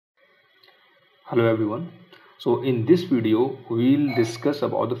Hello everyone. So in this video we'll discuss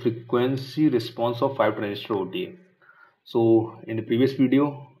about the frequency response of 5 transistor OTA. So in the previous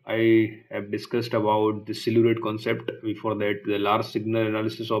video I have discussed about the slew rate concept, before that the large signal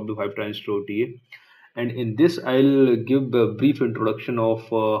analysis of the 5 transistor OTA, and in this I'll give a brief introduction of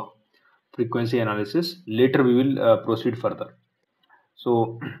frequency analysis. Later we will proceed further.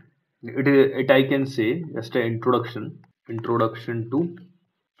 So it I can say just an introduction to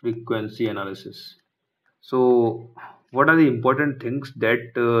frequency analysis. So, what are the important things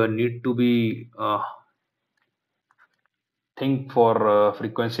that need to be think for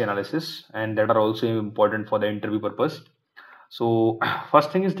frequency analysis, and that are also important for the interview purpose? So,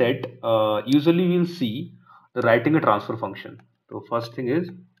 first thing is that usually we'll see the writing a transfer function. So, first thing is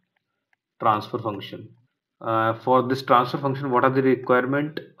transfer function. For this transfer function, what are the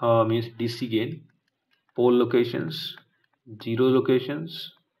requirement? Means DC gain, pole locations, zero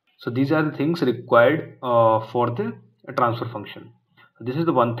locations. So these are the things required for the transfer function. This is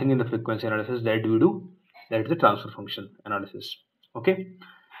the one thing in the frequency analysis that we do, that is the transfer function analysis. Okay,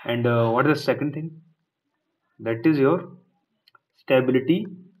 and what is the second thing? That is your stability.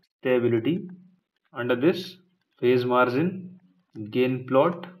 Stability under this phase margin, gain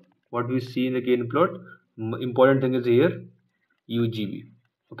plot. What we see in the gain plot, important thing is here UGB.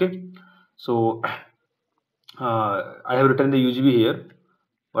 Okay, so I have written the UGB here,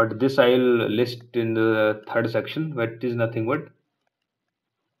 but this I'll list in the third section, where it is nothing but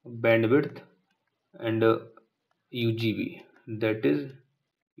bandwidth and UGB, that is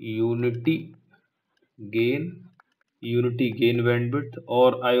unity gain, bandwidth,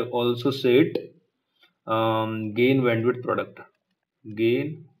 or I also say it gain bandwidth product,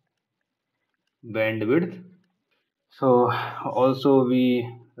 gain bandwidth. So also we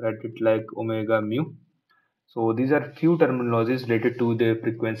write it like omega mu. So these are few terminologies related to the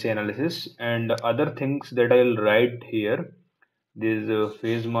frequency analysis, and other things that I'll write here. This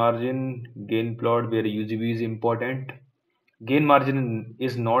phase margin, gain plot, where UGB is important. Gain margin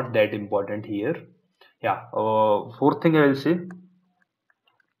is not that important here. Yeah. Fourth thing I will say,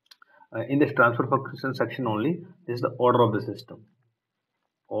 in this transfer function section only, this is the order of the system.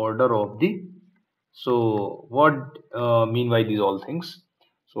 Order of the. So what mean by these all things?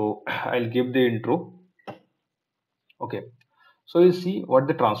 So I'll give the intro. Okay. So you see what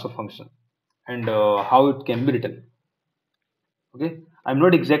the transfer function and how it can be written. Okay, I'm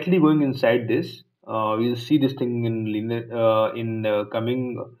not exactly going inside this. We'll see this thing in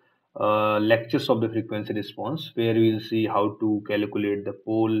coming lectures of the frequency response, where we'll see how to calculate the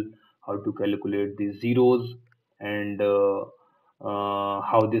pole, how to calculate the zeros, and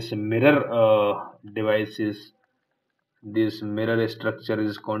how this mirror devices, this mirror structure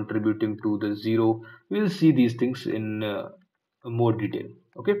is contributing to the zero. We'll see these things in more detail.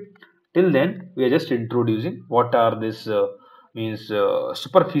 Okay, till then we are just introducing what are this means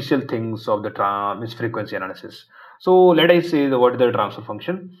superficial things of the means frequency analysis. So let I say what is the transfer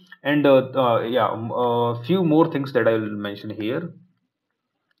function, and few more things that I will mention here.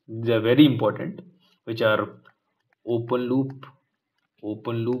 They are very important, which are open loop,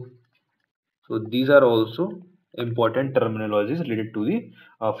 open loop. So these are also important terminologies related to the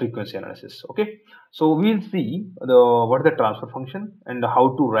frequency analysis. Okay, so we'll see the what is the transfer function and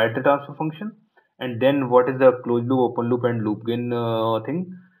how to write the transfer function, and then what is the closed loop, open loop, and loop gain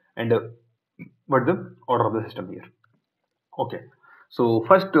thing, and what is the order of the system here. Okay, so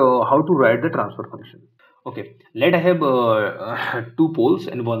first how to write the transfer function. Okay, let I have two poles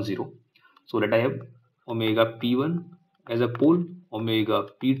and one zero. So let I have omega p1 as a pole, omega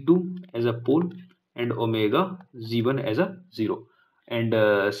p2 as a pole, and omega z1 as a zero, and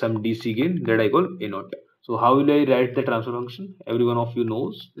some DC gain that I call a naught. So how will I write the transfer function? Every one of you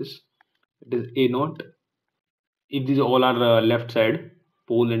knows this. It is a naught. If these all are left side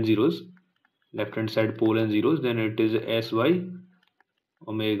pole and zeros, left hand side pole and zeros, then it is sy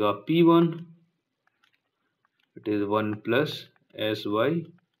omega p1. It is 1 plus sy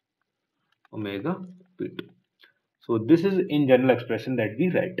omega p2. So this is in general expression that we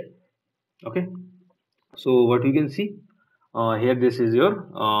write. Okay, so what you can see here, this is your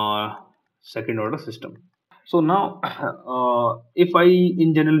second order system. So now if I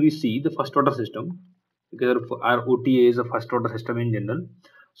in general we see the first order system, because our OTA is a first order system in general.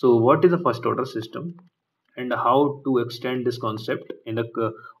 So what is a first order system, and how to extend this concept in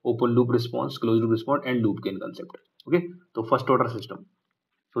the open loop response, closed loop response, and loop gain concept. Okay, so first order system.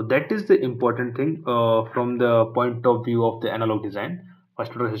 So that is the important thing from the point of view of the analog design.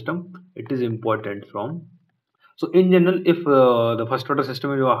 First order system, it is important from. So in general, if the first order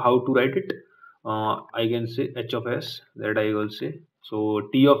system is how to write it, I can say h of s, that I will say So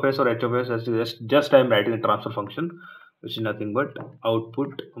T of S or H of S, as just I am writing a transfer function, which is nothing but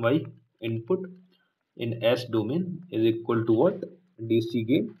output by input in S domain is equal to what? DC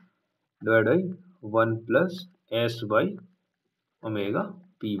gain divided by 1 plus S by omega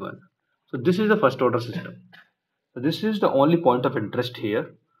P1. So this is the first order system. So this is the only point of interest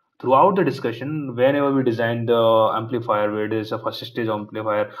here. Throughout the discussion, whenever we design the amplifier, whether it is a first stage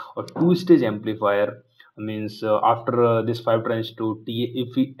amplifier or two stage amplifier, means after this 5 times to T,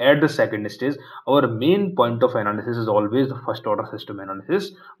 if we add the second stage, our main point of analysis is always the first order system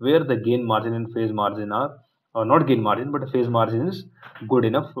analysis, where the gain margin and phase margin are, or not gain margin, but the phase margin is good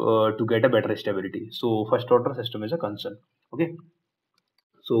enough to get a better stability. So first order system is a concern. Okay.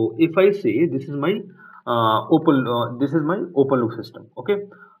 So if I say this is my this is my open loop system. Okay,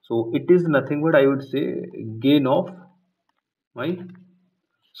 so it is nothing but I would say gain of my.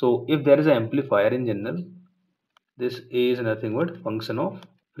 So if there is an amplifier in general, this is nothing but function of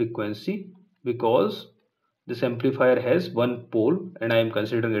frequency, because this amplifier has one pole and I am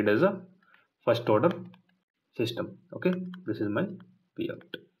considering it as a first order system. Okay, this is my P out.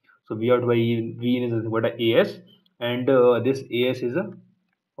 So V out by V in is nothing but a AS, and this AS is a,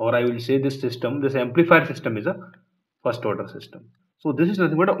 or I will say this system, this amplifier system is a first order system. So this is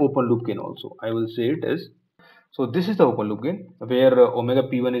nothing but an open loop gain also. I will say it as, so this is the open loop gain where omega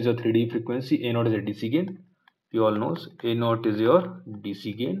P1 is a 3D frequency, A0 is a DC gain. You all knows A0 is your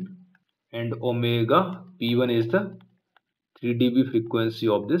DC gain and omega P1 is the 3 dB frequency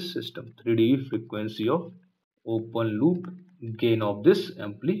of this system, 3 dB frequency of open loop gain of this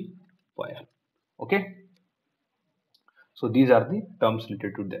amplifier. Okay, so these are the terms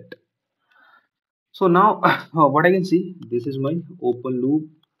related to that. So now what I can see, this is my open loop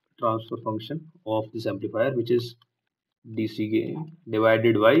transfer function of this amplifier, which is DC gain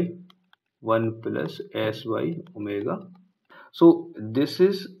divided by 1 plus Sy omega. So this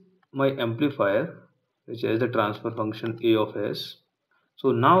is my amplifier, which has the transfer function A of S.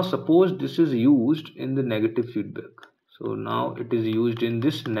 So now suppose this is used in the negative feedback. So now it is used in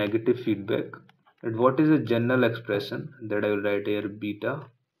this negative feedback. And what is the general expression that I will write here? Beta.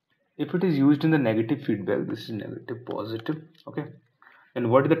 If it is used in the negative feedback, this is negative positive. Okay.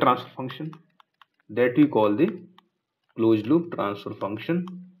 And what is the transfer function? That we call the closed loop transfer function.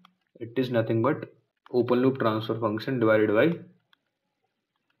 It is nothing but open loop transfer function divided by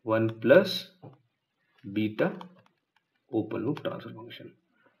 1 plus beta open loop transfer function.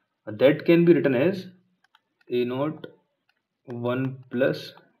 That can be written as A naught 1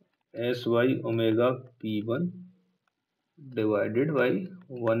 plus Sy omega P1 divided by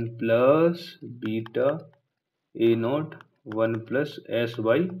 1 plus beta A naught 1 plus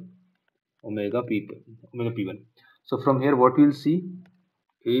Sy omega P1. So from here what we will see,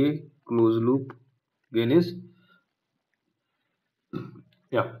 a closed loop gain is,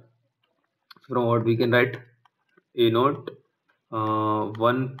 yeah, from what we can write A naught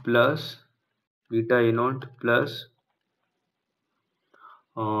 1 plus beta A naught plus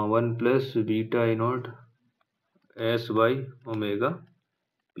 1 plus beta A naught Sy omega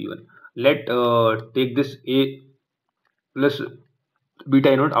P1. Let take this A plus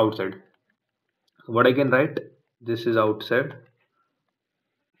beta A naught outside. So what I can write, this is outside,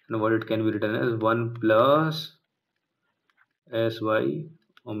 and what it can be written as 1 plus Sy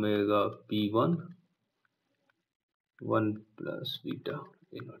omega P1 1 plus beta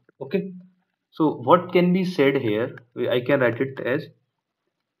A naught. Okay. So what can be said here? I can write it as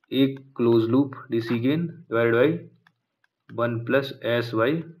a closed loop DC gain divided by 1 plus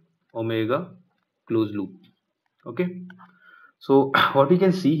Sy omega closed loop. Okay. So what we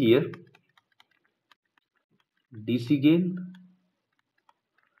can see here, DC gain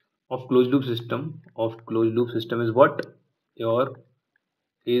of closed loop system is what? Your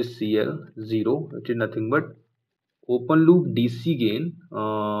ACL0, which is nothing but open loop DC gain,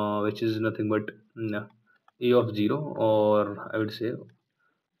 which is nothing but A of 0, or I would say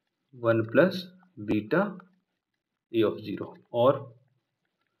 1 plus beta A of 0, or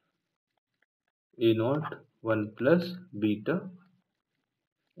A naught 1 plus beta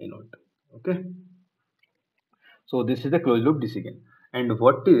A naught. Okay, so this is the closed loop DC gain. And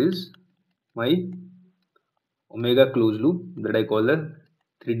what is my omega closed loop that I call the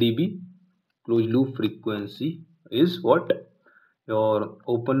 3 dB closed loop frequency is what? Your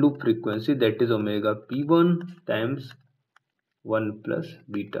open loop frequency, that is omega P1 times 1 plus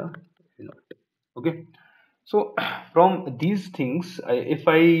beta A naught. Okay, so from these things, if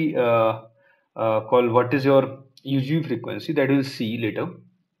I call what is your UG frequency, that we'll see later.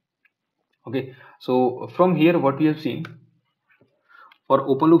 Okay, so from here what we have seen for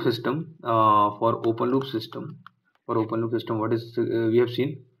open loop system, For open loop system, what is we have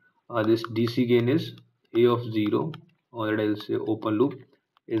seen this DC gain is a of 0, or that I'll say open loop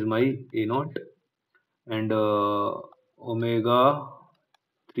is my a naught, and omega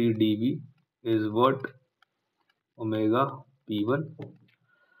 3 dB is what? Omega p1.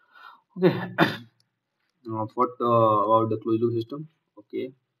 Okay. What about the closed loop system?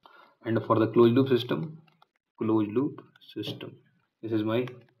 Okay, and for the closed loop system, this is my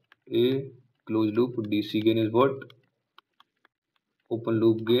a closed loop DC gain is what? Open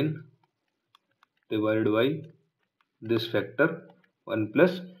loop gain divided by this factor 1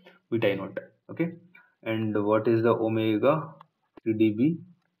 plus beta naught. Okay, and what is the omega 3 dB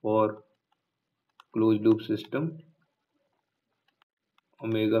for closed loop system?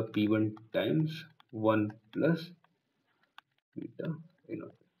 Omega p1 times 1 plus beta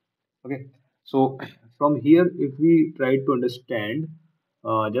naught. Okay, so from here, if we try to understand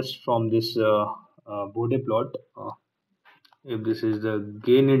just from this Bode plot, if this is the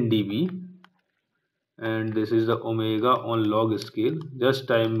gain in dB and this is the omega on log scale, just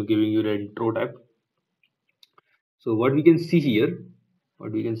I am giving you the intro type. So what we can see here,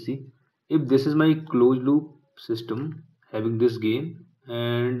 what we can see, if this is my closed loop system having this gain,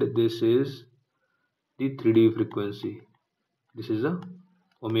 and this is the 3D frequency, this is the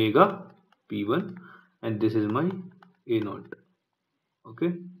omega p1, and this is my a naught. Okay,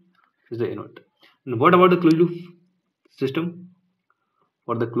 this is the a naught. And what about the closed loop system?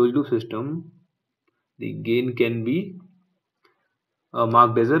 For the closed loop system, the gain can be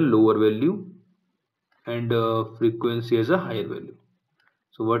marked as a lower value and frequency as a higher value.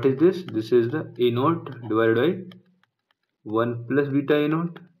 So what is this? This is the a naught divided by 1 plus beta a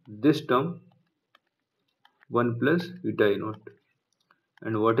naught. This term 1 plus beta a naught.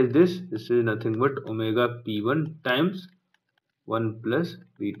 And what is this? This is nothing but omega p1 times 1 plus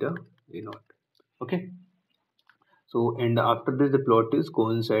beta a naught. Okay. So and after this the plot is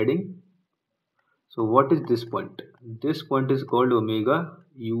coinciding. So what is this point? This point is called omega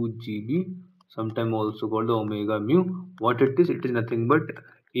UGB, sometimes also called the omega mu. What it is? It is nothing but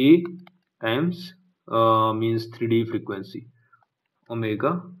A times means 3D frequency,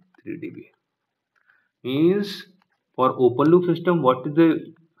 omega 3 dB. Means for open loop system, what is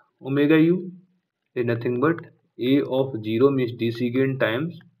the omega U? Is nothing but A of 0 means DC gain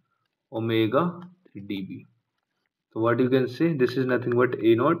times omega 3 dB. So what you can say, this is nothing but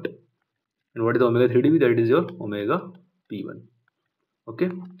A naught, and what is the omega 3 dB? That is your omega p1. Okay,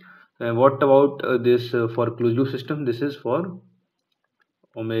 and what about this for closed loop system? This is for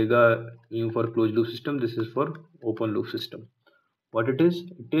omega mu for closed loop system. This is for open loop system. What it is?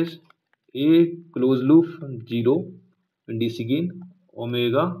 It is a closed loop 0 DC gain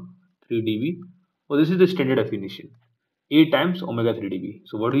omega 3 dB. So this is the standard definition. A times omega 3 dB.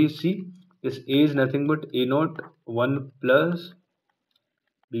 So what do you see? This A is nothing but a naught 1 plus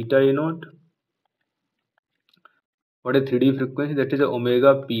beta a naught. What is 3D frequency? That is a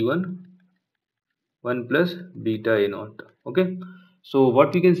omega p1 1 plus beta a naught. Okay, so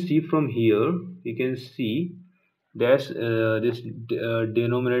what we can see from here, we can see that this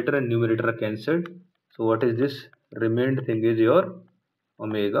denominator and numerator are cancelled. So what is this? Remained thing is your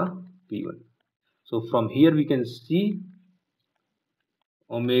omega p1. So from here we can see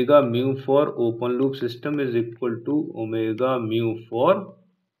omega mu for open loop system is equal to omega mu for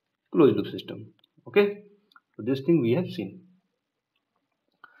closed loop system. Okay, so this thing we have seen.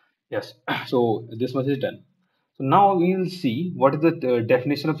 Yes, so this much is done. So now we will see what is the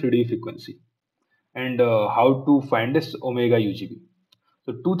definition of 3D frequency, and how to find this omega UGB.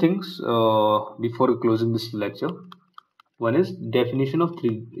 So two things before closing this lecture. One is definition of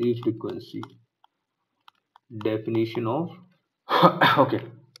 3D frequency. Definition of okay.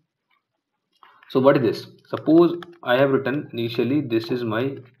 So what is this? Suppose I have written initially this is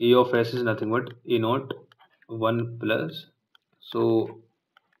my A of S is nothing but A naught 1 plus. So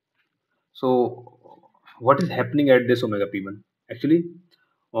what is happening at this omega p1? Actually,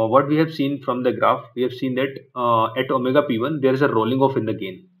 what we have seen from the graph, we have seen that at omega p1 there is a rolling off in the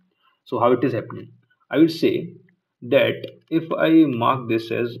gain. So how it is happening? I will say that if I mark this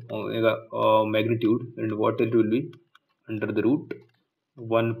as omega magnitude, and what it will be under the root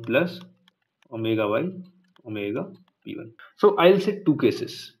 1 plus omega y omega p1. So I will say two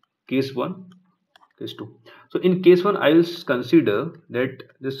cases. Case 1, case 2. So in case 1, I will consider that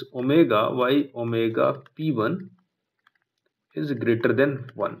this omega y omega p1 is greater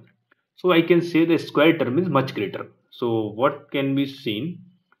than 1. So I can say the square term is much greater. So what can be seen?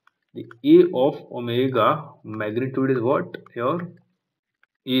 The A of omega magnitude is what? Your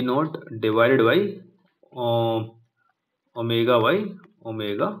A naught divided by omega y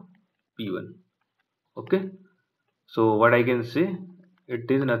omega p1. Okay. So what I can say, it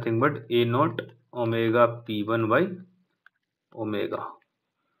is nothing but a naught omega p1 by omega.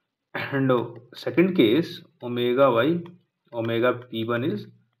 And second case, omega by omega p1 is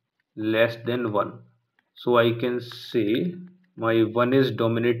less than 1. So I can say my 1 is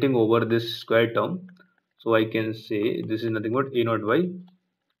dominating over this square term. So I can say this is nothing but a naught by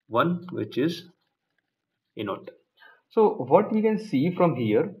 1, which is a naught. So what we can see from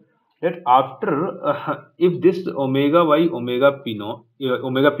here, that after if this omega by omega p naught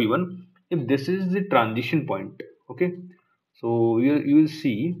omega p1, if this is the transition point, okay, so you will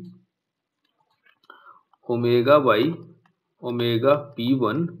see omega by omega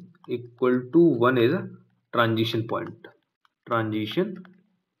p1 equal to 1 is a transition point. Transition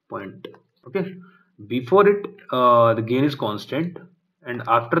point. Okay, before it the gain is constant, and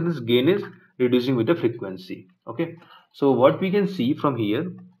after this gain is reducing with the frequency. Okay, so what we can see from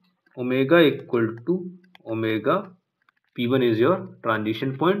here, omega equal to omega p1 is your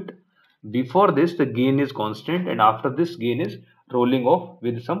transition point. Before this the gain is constant, and after this gain is rolling off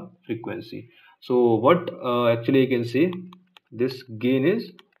with some frequency. So what actually I can say, this gain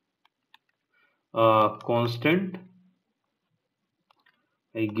is constant.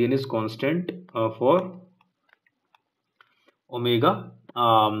 Gain is constant for omega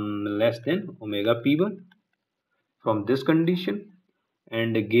less than omega p1 from this condition,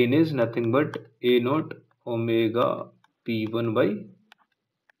 and gain is nothing but a naught omega p1 by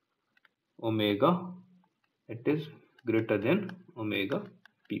omega, it is greater than omega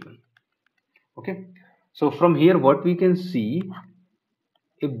p1. Okay, so from here what we can see,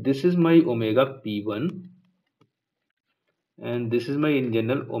 if this is my omega p1 and this is my in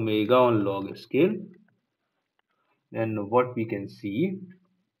general omega on log scale, then what we can see,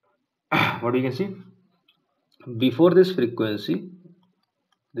 what we can see, before this frequency,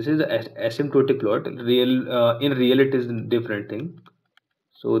 this is the asymptotic plot. In real it is a different thing.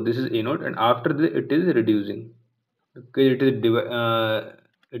 So this is a naught, and after this it is reducing. Okay,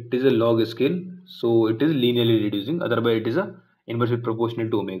 it is a log scale, so it is linearly reducing. Otherwise it is a inversely proportional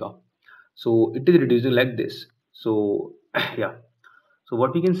to omega. So it is reducing like this. So yeah, so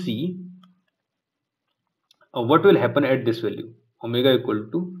what we can see, what will happen at this value, omega equal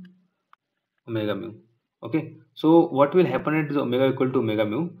to omega mu. Okay, so what will happen at this omega equal to omega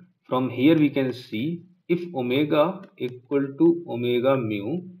mu, from here we can see, if omega equal to omega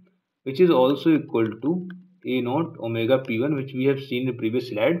mu, which is also equal to a naught omega p1, which we have seen in the previous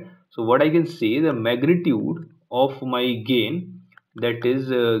slide. So what I can say, the magnitude of my gain, that is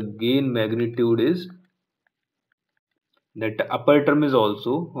gain magnitude is, that upper term is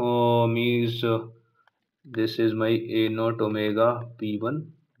also means this is my a naught omega p1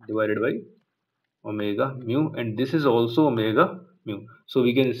 divided by omega mu, and this is also omega mu. So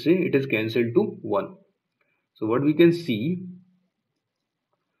we can say it is cancelled to 1. So what we can see,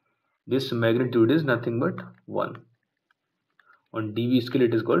 this magnitude is nothing but 1. On dB scale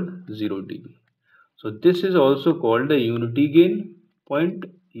it is called 0 dB. So this is also called the unity gain point,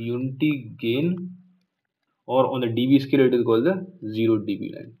 unity gain, or on the dB scale it is called the 0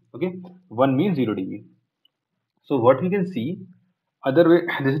 dB line. Okay, 1 means 0 dB. So what we can see, other way,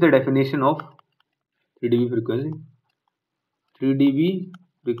 this is the definition of 3 dB frequency. 3 dB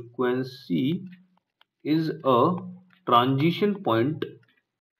frequency is a transition point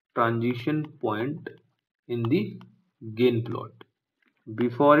in the gain plot.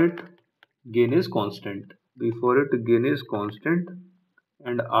 Before it gain is constant,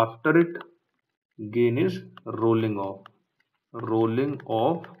 and after it gain is rolling off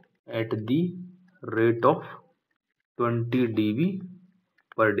at the rate of 20 dB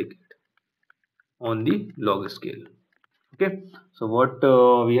per decade on the log scale. Okay, so what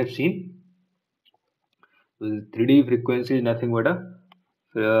we have seen, 3D frequency is nothing but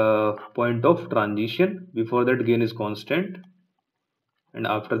a point of transition. Before that gain is constant, and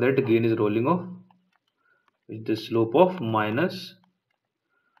after that gain is rolling off with the slope of minus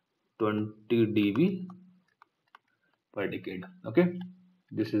 20 dB per decade. Okay,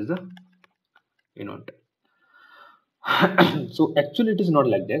 this is the a naught. So actually it is not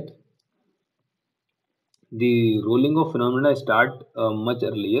like that. The rolling off phenomena start much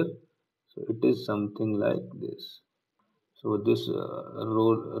earlier. So it is something like this. So this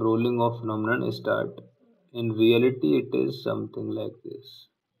rolling off phenomenon start. In reality, it is something like this.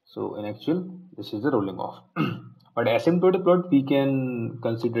 So in actual, this is the rolling off. But asymptotic plot, we can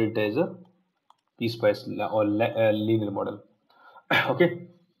consider it as a piecewise or linear model. Okay.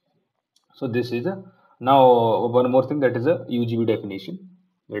 So this is a, now one more thing, that is a UGB definition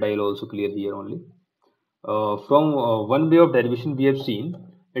that I will also clear here only. From one way of derivation we have seen,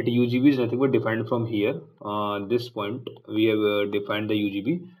 At UGB is nothing but defined from here. This point we have defined the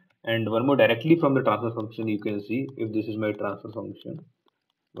UGB, and one more directly from the transfer function. You can see if this is my transfer function,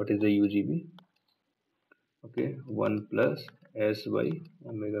 what is the UGB? Okay, 1 plus S by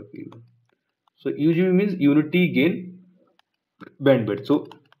omega P1. So UGB means unity gain bandwidth. So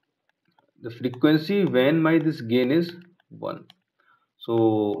the frequency when my this gain is 1.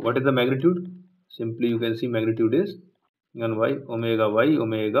 So what is the magnitude? Simply you can see magnitude is y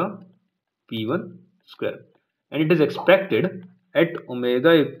omega p1 square, and it is expected at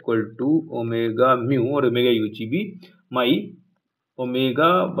omega equal to omega mu or omega UGB. My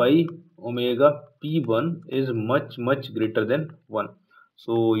omega by omega p1 is much greater than 1.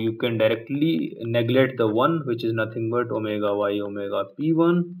 So you can directly neglect the 1, which is nothing but omega y omega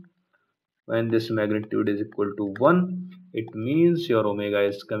p1. When this magnitude is equal to 1, it means your omega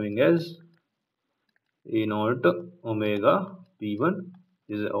is coming as a naught omega p1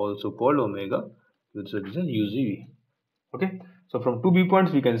 is also called omega, which is a UGB. Okay, so from two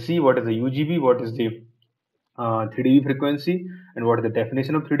viewpoints we can see what is the UGB, what is the 3dB frequency, and what is the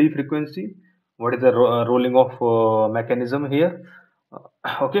definition of 3dB frequency, what is the rolling off mechanism here.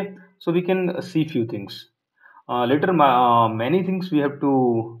 Okay, so we can see few things. Later, many things we have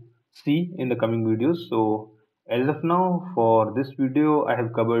to see in the coming videos. So as of now, for this video, I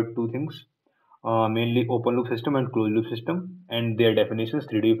have covered two things, mainly open loop system and closed loop system, and their definitions,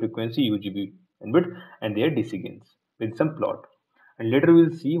 3D frequency, UGB and bit, and their DC gains with some plot. And later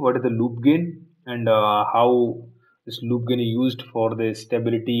we'll see what is the loop gain and how this loop gain is used for the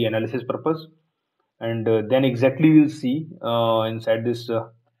stability analysis purpose. And then exactly we'll see inside this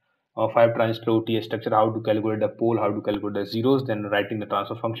 5 transistor OTA structure how to calculate the pole, how to calculate the zeros, then writing the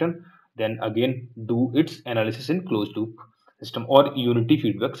transfer function, then again do its analysis in closed loop system or unity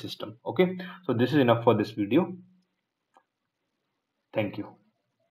feedback system. Okay, so this is enough for this video. Thank you.